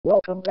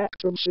Welcome back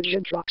to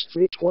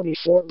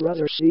MSAgentRocks324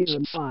 Brother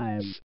Season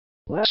 5.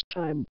 Last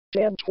time,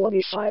 Dan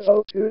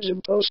 2502's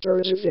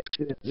imposter is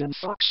evicted, then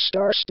Fox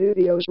Star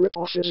Studios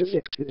ripoff is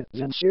evicted,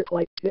 then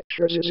Searchlight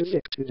Pictures is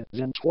evicted,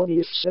 then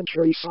 20th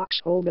Century Fox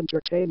Home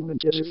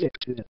Entertainment is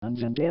evicted, and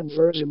then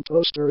Denver's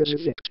imposter is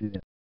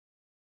evicted.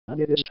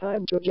 And it is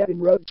time to get in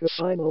road to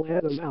final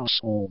head of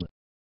household.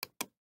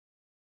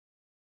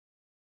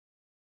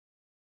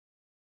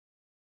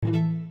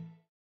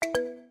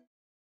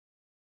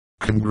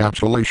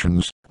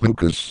 Congratulations,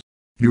 Lucas.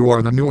 You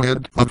are the new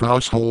head of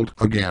household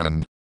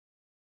again.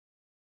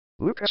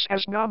 Lucas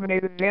has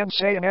nominated Dan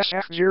Say and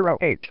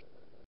SF08.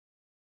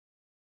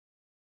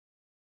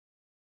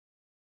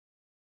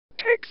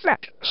 Take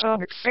that,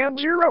 Sonic Fan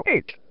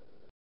 08.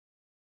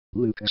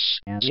 Lucas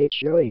as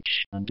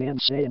HOH and Dan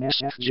Say and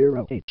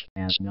SF08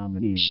 as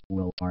nominees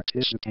will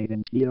participate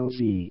in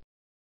POV.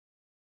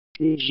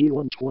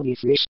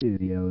 PG123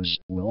 Studios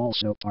will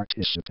also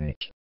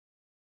participate.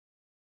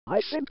 I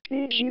think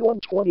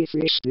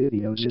PG123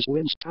 Studios is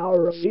wins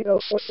Tower of Veto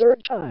for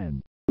third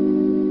time.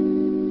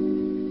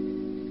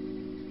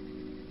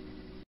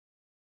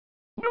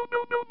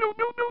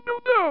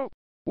 No.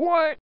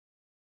 Why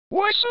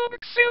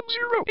Sonic Fan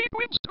 08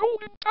 wins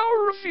Golden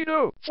Tower of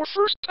Veto for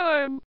first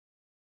time?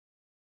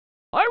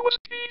 I was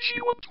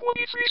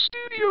PG123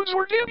 Studios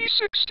or Danny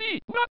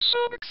 60, not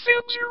Sonic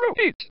Fan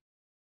 08.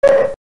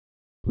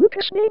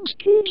 Lucas names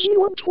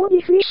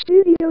PG123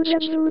 Studios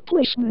as the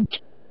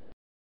replacement.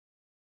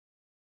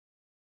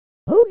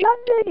 Oh god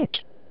dang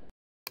it!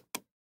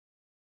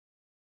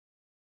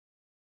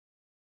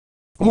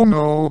 Oh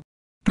no.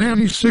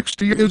 Danny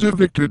 60 is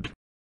evicted.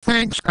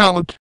 Thanks,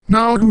 Alec.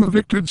 Now who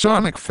evicted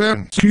Sonic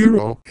Fan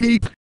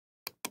 08?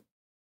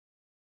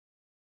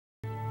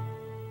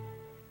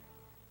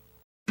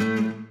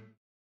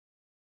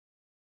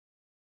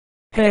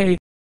 Hey,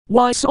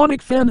 why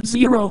Sonic Fan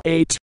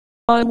 08?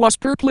 I was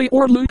Purpley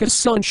or Lucas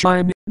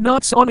Sunshine,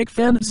 not Sonic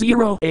Fan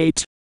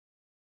 08.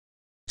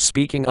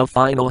 Speaking of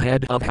final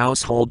head of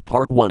household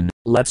part 1,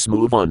 let's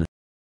move on.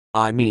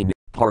 I mean,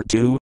 part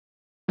 2.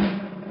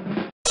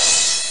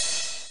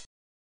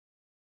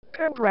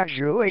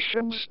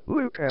 Congratulations,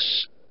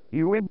 Lucas.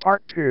 You win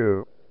part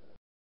 2.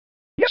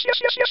 Yes.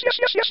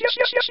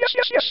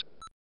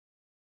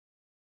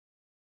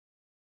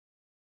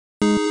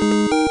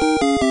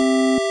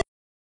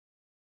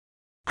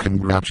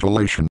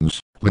 Congratulations,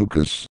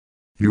 Lucas.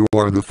 You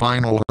are the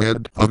final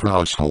head of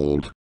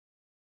household.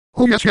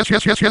 Oh yes.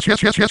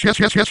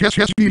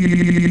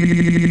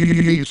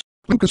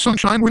 Lucas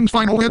Sunshine wins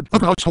final head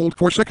of household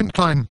for second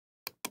time.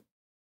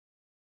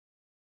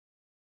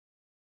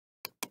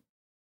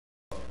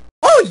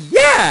 Oh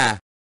yeah!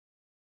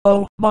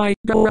 Oh my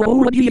god,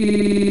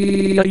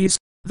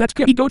 that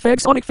kitty goat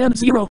fag Sonic Fan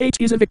 08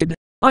 is evicted.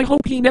 I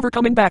hope he never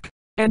coming back.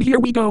 And here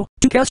we go,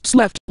 2 casts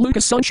left,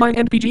 Lucas Sunshine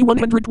and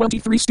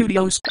PG123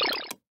 Studios.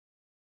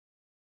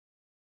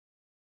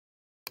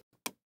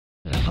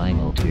 The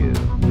final 2,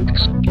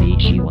 Lucas and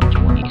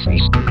PG123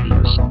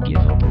 Studios give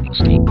opening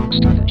statements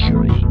to the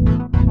jury.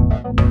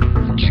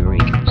 The jury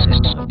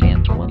consists of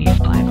Dan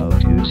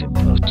 2502's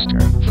imposter,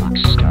 Fox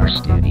Star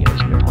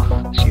Studios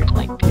ripoff,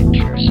 Searchlight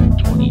Pictures,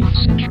 20th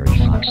Century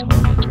Fox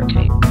Home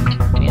Entertainment,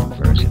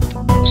 Denver's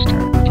imposter,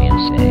 Dan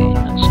Say,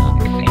 and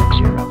Sonic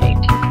Fan 08.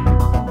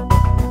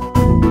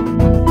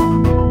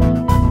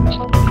 Who's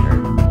the winner?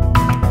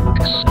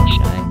 Lucas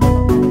Sunshine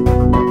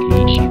or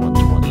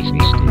PG123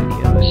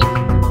 Studios?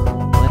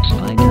 Let's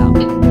find out.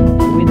 The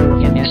winner of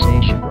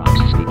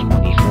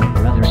MSAgentRocks324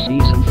 Brother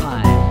Season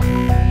 5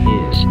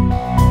 is...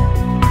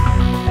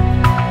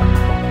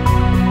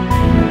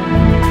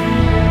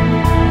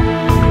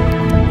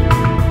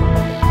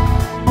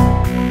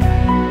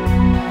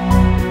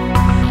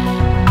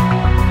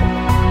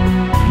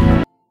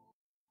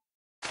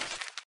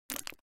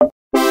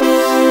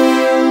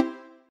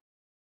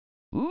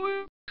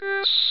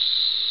 Lucas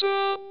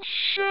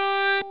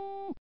Sunshine.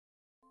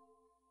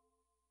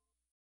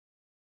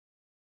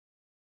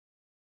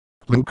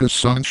 Lucas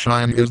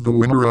Sunshine is the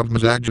winner of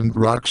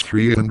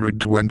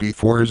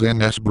MSAgentRocks324's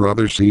NS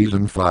Brother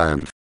Season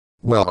 5.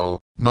 Well,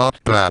 not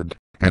bad,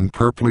 and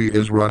Purpley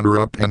is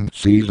runner-up in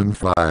Season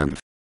 5.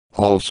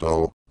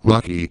 Also,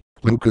 lucky,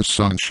 Lucas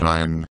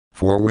Sunshine,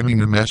 for winning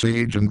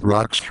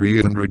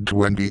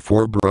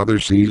MSAgentRocks324 Brother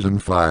Season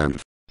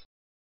 5.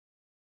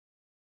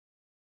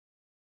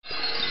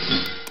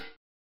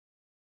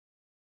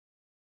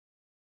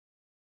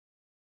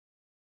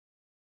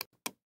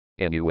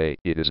 Anyway,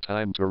 it is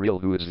time to reveal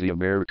who is the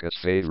America's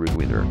favorite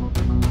winner.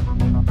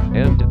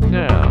 And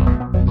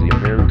now, the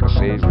America's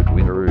favorite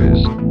winner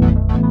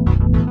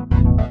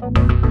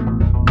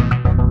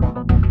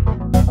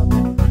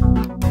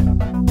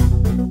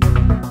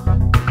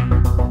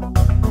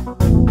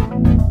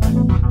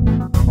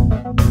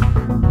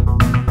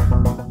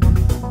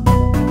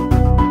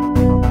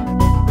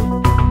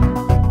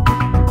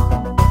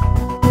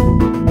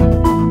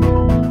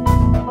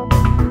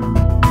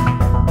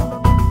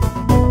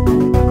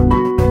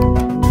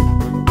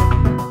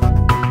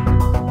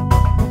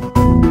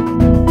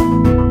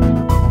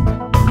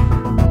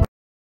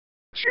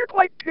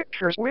Circlite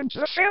Pictures wins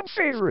the fan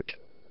favorite.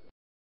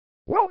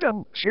 Well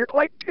done,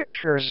 Circlite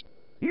Pictures.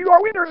 You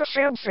are winner the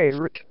fan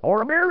favorite,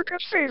 or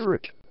America's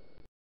favorite.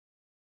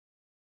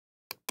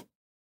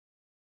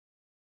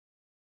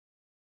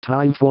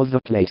 Time for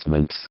the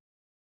placements.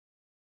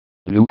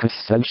 Lucas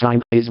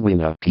Sunshine is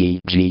winner.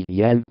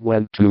 PGN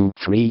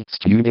 123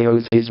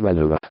 Studios is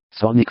runner-up.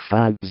 Sonic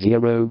Fan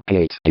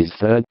 08 is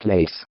third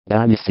place.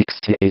 Dan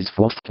 60 is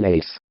fourth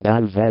place.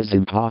 Dan Vez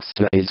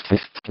Imposter is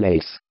fifth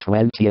place.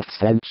 20th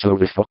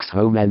Century Fox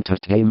Home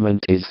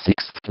Entertainment is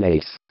sixth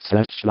place.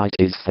 Searchlight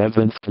is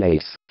seventh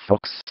place.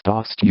 Fox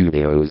Star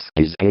Studios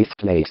is eighth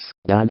place.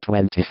 Dan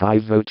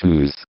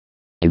 2502's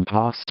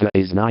Imposter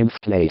is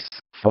 9th place.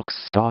 Fox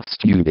Star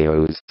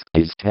Studios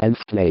is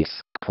 10th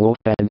place. Port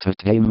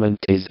Entertainment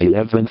is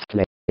 11th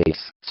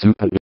place.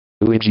 Super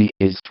Luigi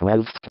is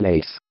 12th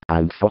place.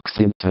 And Fox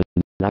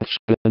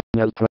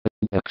International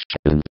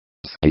Productions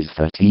is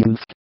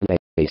 13th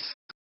place.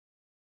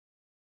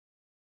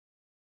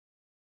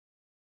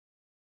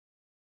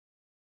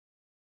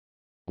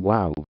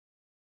 Wow.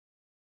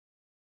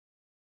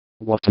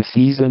 What a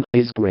season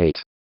is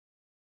great.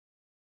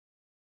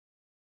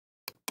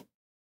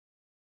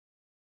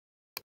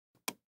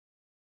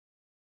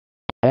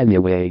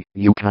 Anyway,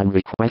 you can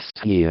request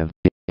here,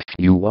 if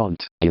you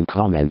want, in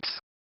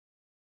comments.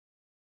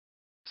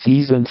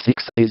 Season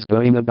 6 is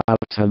going about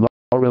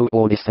tomorrow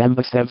or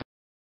December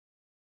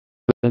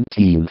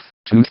 17th,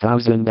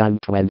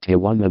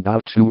 2021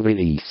 about to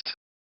released.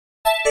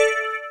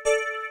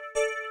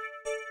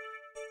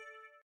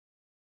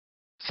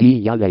 See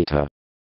ya later.